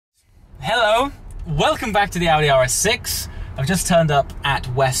Hello, welcome back to the Audi RS6. I've just turned up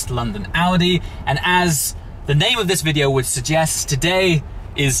at West London Audi, and as the name of this video would suggest, today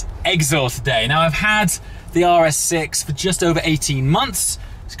is exhaust day. Now, I've had the RS6 for just over 18 months.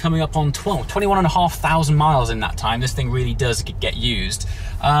 It's coming up on 21,500 miles in that time. This thing really does get used.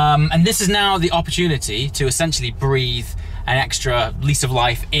 And this is now the opportunity to essentially breathe an extra lease of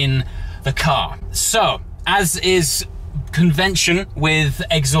life in the car. So, as is convention with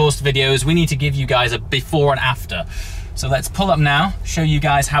exhaust videos, we need to give you guys a before and after. So let's pull up now, show you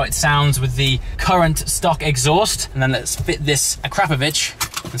guys how it sounds with the current stock exhaust, and then let's fit this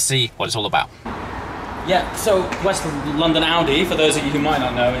Akrapovic and see what it's all about. Yeah, so West London Audi, for those of you who might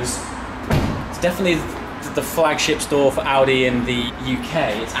not know, it's definitely the flagship store for Audi in the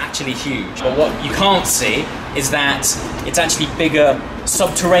UK. It's actually huge. But what you can't see is that it's actually bigger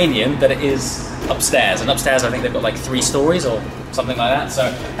subterranean than it is upstairs. And upstairs, I think they've got like 3 stories or something like that. So,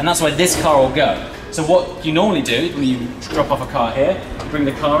 and that's where this car will go. So what you normally do when you drop off a car here, bring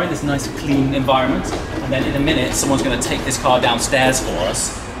the car in this nice clean environment, and then in a minute, someone's going to take this car downstairs for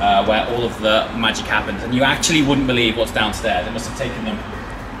us, where all of the magic happens. And you actually wouldn't believe what's downstairs. It must have taken them,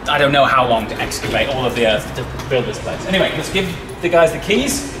 I don't know how long, to excavate all of the earth to build this place. Anyway, let's give the guys the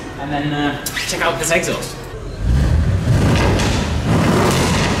keys and then check out this exhaust.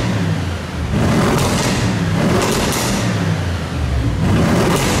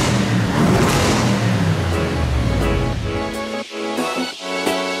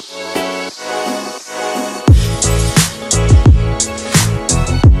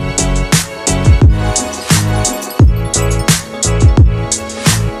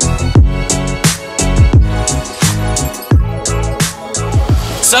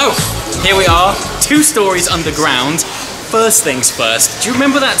 So, here we are, 2 stories underground. First things first, do you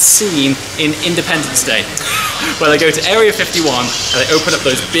remember that scene in Independence Day? Where they go to Area 51 and they open up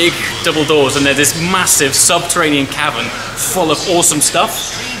those big double doors and there's this massive subterranean cavern full of awesome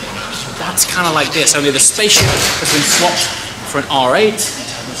stuff? That's kind of like this, only the spaceship has been swapped for an R8.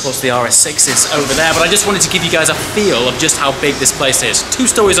 And of course the RS6 is over there, but I just wanted to give you guys a feel of just how big this place is.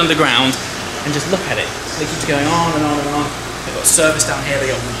 2 stories underground, and just look at it. It keeps going on and on and on. They've got service down here,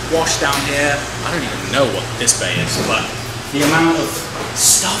 they've got wash down here. I don't even know what this bay is, but the amount of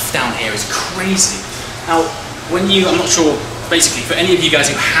stuff down here is crazy. Now, when you, I'm not sure, basically for any of you guys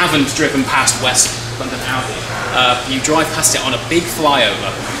who haven't driven past West London Audi, you drive past it on a big flyover,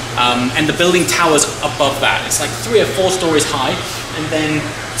 and the building towers above that. It's like 3 or 4 stories high, and then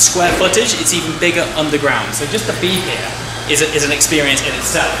square footage, it's even bigger underground. So just to be here is an experience in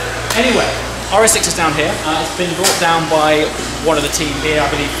itself. Anyway, RS6 is down here. It's been brought down by one of the team here,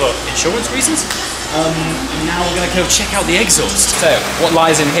 I believe, for insurance reasons. And now we're going to go check out the exhaust. So what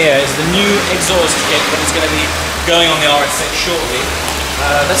lies in here is the new exhaust kit that is going to be going on the RS6 shortly.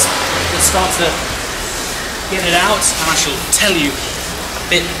 Let's start to get it out, and I shall tell you a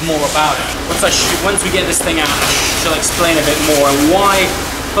bit more about it. Once we get this thing out, I shall explain a bit more and why.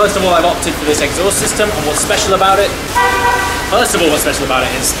 First of all, I've opted for this exhaust system and what's special about it. First of all, what's special about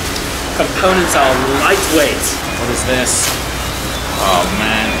it is components are lightweight. What is this? Oh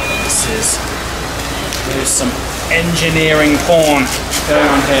man, there's some engineering porn going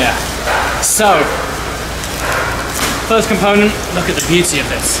on here. So, first component, look at the beauty of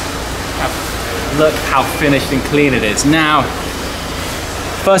this. Look how finished and clean it is. Now,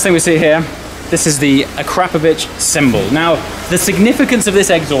 first thing we see here, this is the Akrapovic symbol. Now, the significance of this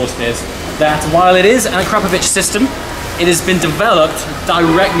exhaust is that while it is an Akrapovic system, it has been developed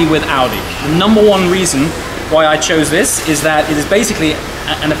directly with Audi. The number 1 reason why I chose this is that it is basically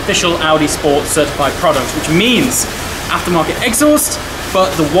an official Audi Sport certified product, which means aftermarket exhaust,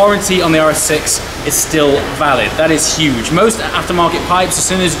 but the warranty on the RS6 is still valid. That is huge. Most aftermarket pipes, as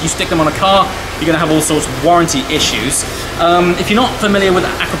soon as you stick them on a car, you're going to have all sorts of warranty issues. If you're not familiar with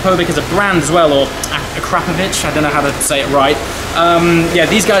Akrapovic as a brand as well, or Akrapovic, I don't know how to say it right. Yeah,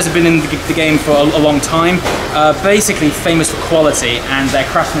 these guys have been in the game for a long time. Basically famous for quality and their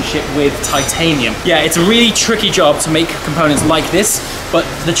craftsmanship with titanium. Yeah, it's a really tricky job to make components like this, but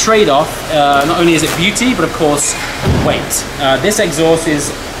the trade-off, not only is it beauty, but of course weight. This exhaust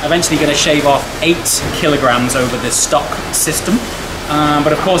is eventually going to shave off 8 kilograms over this stock system.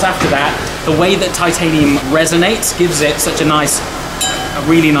 But of course after that, the way that titanium resonates gives it such a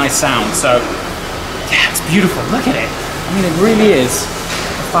really nice sound. So yeah, it's beautiful, look at it. I mean, it really is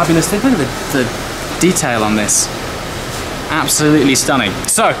a fabulous thing. Look at the detail on this. Absolutely stunning.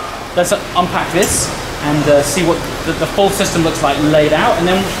 So let's unpack this and see what the full system looks like laid out, and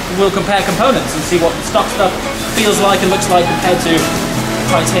then we'll compare components and see what the stock stuff feels like and looks like compared to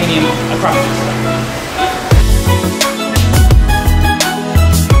titanium Akrapovic stuff.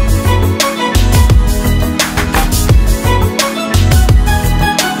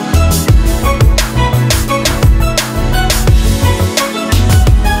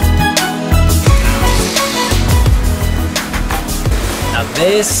 Now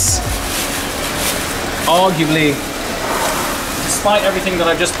this, arguably, despite everything that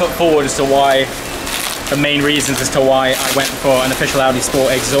I've just put forward as to why, the main reasons as to why I went for an official Audi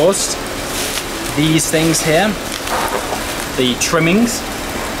Sport exhaust, these things here, the trimmings,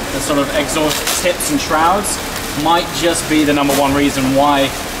 the sort of exhaust tips and shrouds, might just be the #1 reason why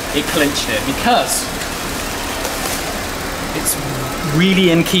it clinched it, because it's really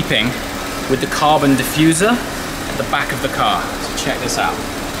in keeping with the carbon diffuser at the back of the car. So check this out.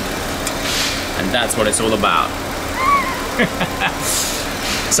 And that's what it's all about.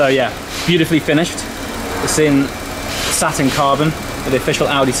 So yeah, beautifully finished. It's in satin carbon with the official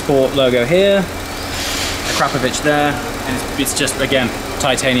Audi Sport logo here, Akrapovic there, and it's just, again,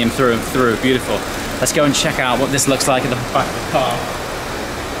 titanium through and through, beautiful. Let's go and check out what this looks like at the back of the car.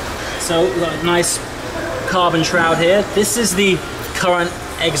 So we've got a nice carbon shroud here. This is the current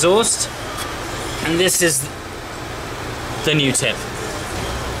exhaust, and this is the new tip.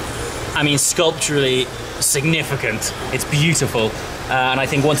 I mean, sculpturally significant. It's beautiful, and I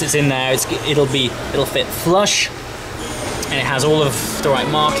think once it's in there, it'll fit flush, and it has all of the right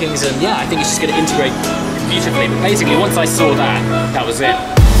markings. And yeah, I think it's just going to integrate beautifully. But basically, once I saw that, that was it.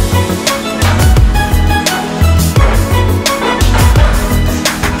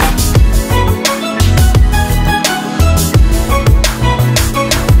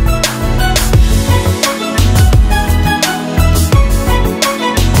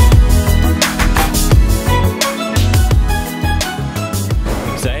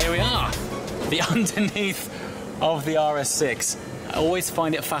 Underneath of the RS6. I always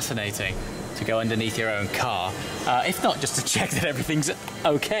find it fascinating to go underneath your own car, if not just to check that everything's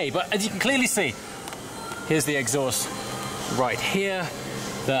okay. But as you can clearly see, here's the exhaust right here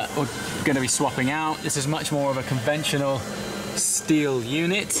that we're going to be swapping out. This is much more of a conventional steel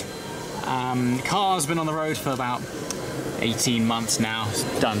unit. The car's been on the road for about 18 months now. It's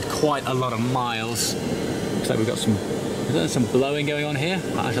done quite a lot of miles. Looks like we've got some blowing going on here.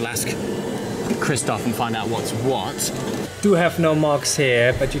 I shall ask Christoph and find out what's what. Do have no marks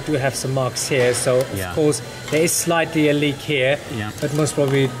here, but you do have some marks here, so of course there is slightly a leak here, but most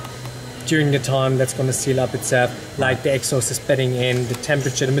probably during the time that's going to seal up itself, like the exhaust is bedding in, the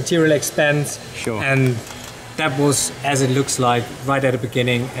temperature, the material expands, and that was as it looks like right at the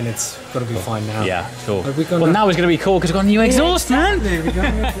beginning, and it's going to be fine now. Yeah, cool. Well, now it's going to be cool because we've got a new exhaust, man. There we go.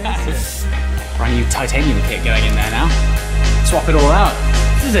 Brand new titanium kit going in there now. Swap it all out.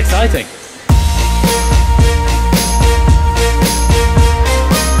 This is exciting.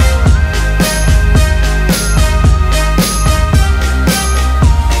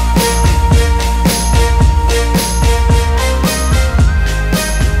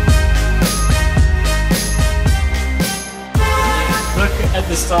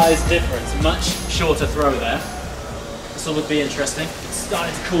 The size difference, much shorter throw there. This will be interesting. It's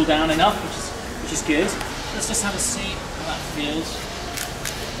starting to cool down enough, which is good. Let's just have a see how that feels.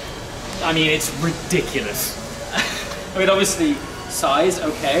 I mean, it's ridiculous. I mean, obviously size,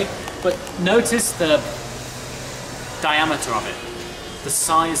 okay, but notice the diameter of it. The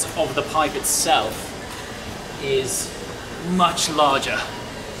size of the pipe itself is much larger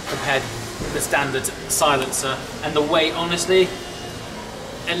compared to the standard silencer, and the weight, honestly,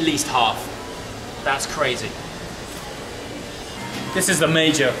 at least half. That's crazy. This is the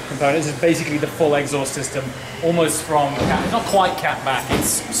major component. This is basically the full exhaust system, almost from not quite cap back,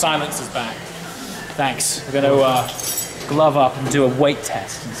 it's silencer's back. Thanks. We're going to glove up and do a weight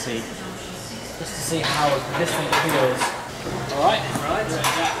test and see, just to see how this thing feels. All right.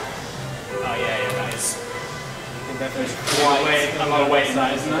 Oh yeah, that is. I think that there's quite a lot of weight in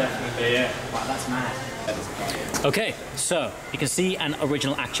that, isn't there? Definitely, yeah. Wow, that's mad. Okay, so you can see an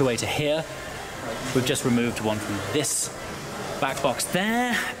original actuator here. We've just removed one from this back box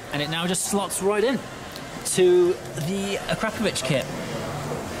there, and it now just slots right in to the Akrapovic kit.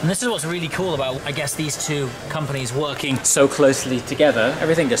 And this is what's really cool about, I guess, these two companies working so closely together.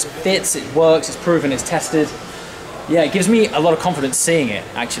 Everything just fits, it works, it's proven, it's tested. Yeah, it gives me a lot of confidence seeing it,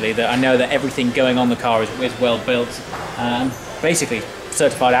 actually, that I know that everything going on the car is well built. Basically,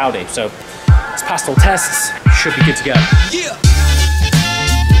 certified Audi. So it's passed all tests, should be good to go. Yeah.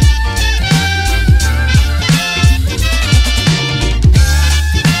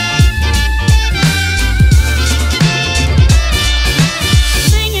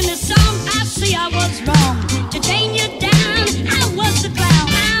 Singing this song, I see I was wrong. To chain you down, I was the clown.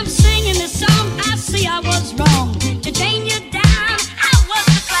 I'm singing this song, I see I was wrong. To chain you down, I was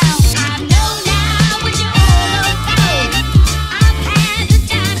the clown. I know now what you're all about. I've had the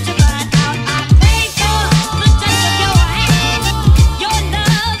time to run out. I pray for the touch of your hand.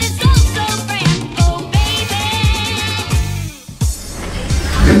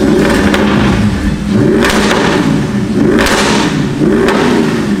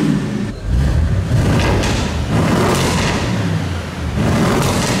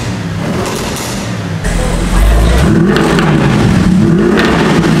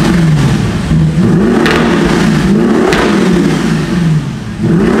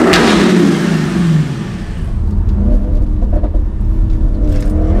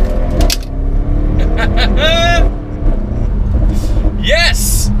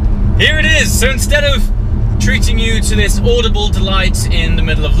 here it is. So instead of treating you to this audible delight in the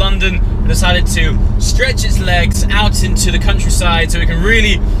middle of London, I decided to stretch its legs out into the countryside so we can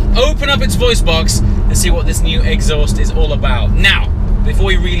really open up its voice box and see what this new exhaust is all about. Now, before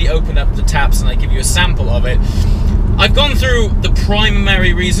we really open up the taps and I give you a sample of it, I've gone through the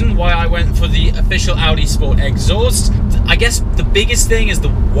primary reason why I went for the official Audi Sport exhaust. I guess the biggest thing is the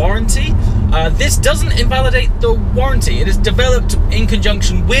warranty. This doesn't invalidate the warranty. It is developed in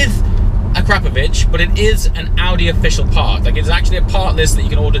conjunction with Akrapovic, but it is an Audi official part. Like, it's actually a part list that you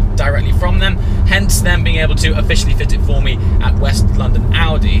can order directly from them, hence them being able to officially fit it for me at West London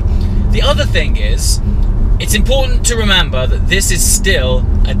Audi. The other thing is, it's important to remember that this is still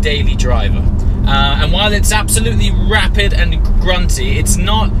a daily driver. And while it's absolutely rapid and grunty, it's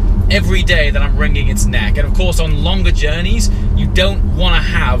not every day that I'm wringing its neck. And of course, on longer journeys, you don't want to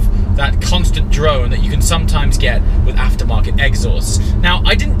have that constant drone that you can sometimes get with aftermarket exhausts. Now,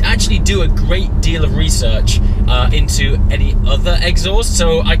 I didn't actually do a great deal of research into any other exhausts,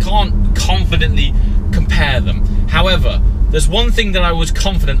 so I can't confidently compare them. However, there's one thing that I was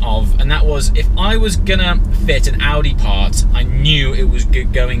confident of, and that was if I was gonna fit an Audi part, I knew it was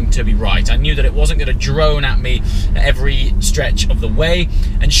going to be right. I knew that it wasn't gonna drone at me at every stretch of the way.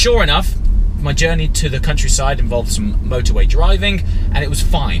 And sure enough, my journey to the countryside involved some motorway driving, and it was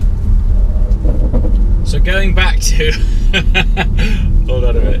fine. So going back to, hold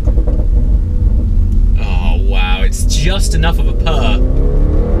on a minute. Oh wow, it's just enough of a purr.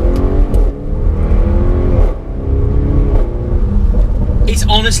 It's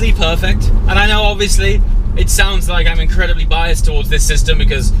honestly perfect, and I know obviously it sounds like I'm incredibly biased towards this system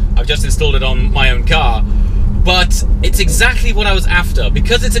because I've just installed it on my own car, but it's exactly what I was after.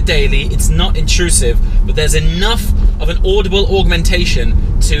 Because it's a daily, it's not intrusive, but there's enough of an audible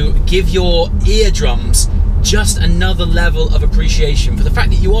augmentation to give your eardrums just another level of appreciation for the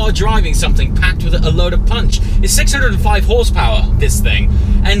fact that you are driving something packed with a load of punch. It's 605 horsepower, this thing,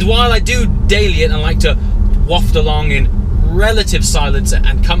 and while I do daily it and like to waft along in relative silence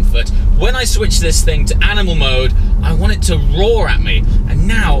and comfort, when I switch this thing to animal mode, I want it to roar at me, and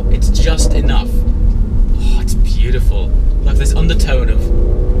now it's just enough. Oh, it's beautiful. Like this undertone of,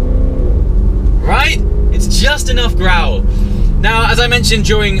 right? It's just enough growl. Now, as I mentioned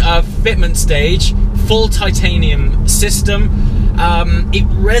during a fitment stage, full titanium system, it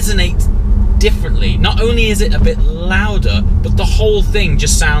resonates differently. Not only is it a bit louder, but the whole thing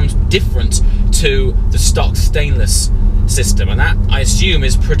just sounds different to the stock stainless system, and that I assume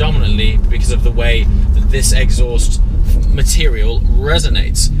is predominantly because of the way that this exhaust material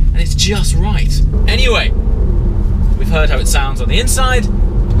resonates, and it's just right. Anyway, we've heard how it sounds on the inside,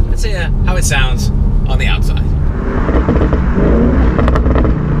 let's hear how it sounds on the outside.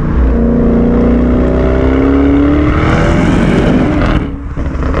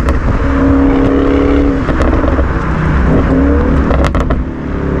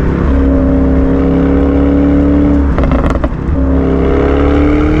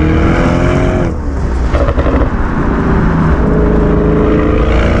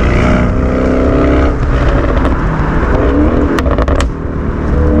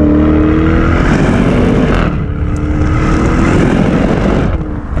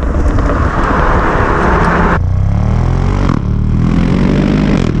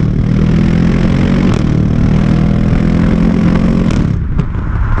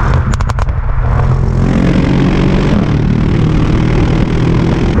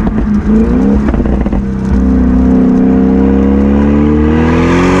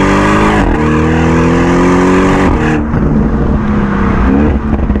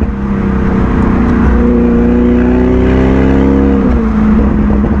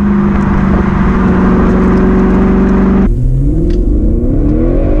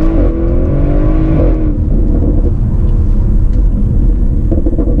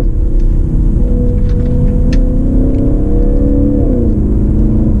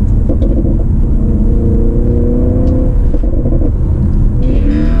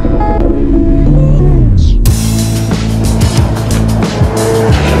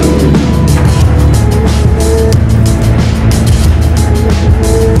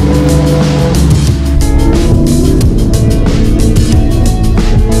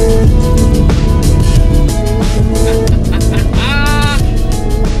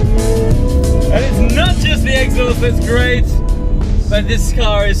 That's great, but this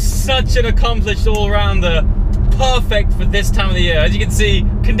car is such an accomplished all-rounder, perfect for this time of the year. As you can see,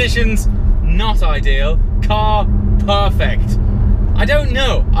 conditions not ideal, car perfect. I don't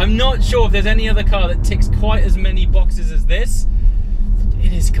know, I'm not sure if there's any other car that ticks quite as many boxes as this.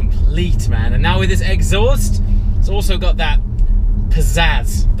 It is complete, man. And now with this exhaust, it's also got that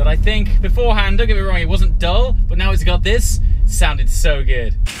pizzazz that I think beforehand, don't get me wrong, it wasn't dull, but now it's got this, it sounded so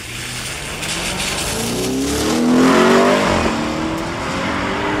good.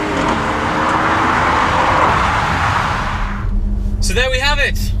 So there we have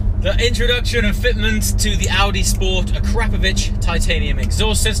it, the introduction and fitment to the Audi Sport Akrapovic titanium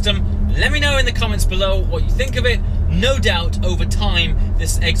exhaust system. Let me know in the comments below what you think of it. No doubt over time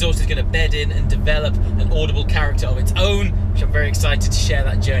this exhaust is going to bed in and develop an audible character of its own, which I'm very excited to share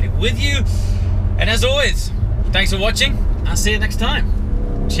that journey with you. And as always, thanks for watching. I'll see you next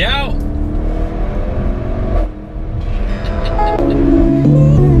time. Ciao.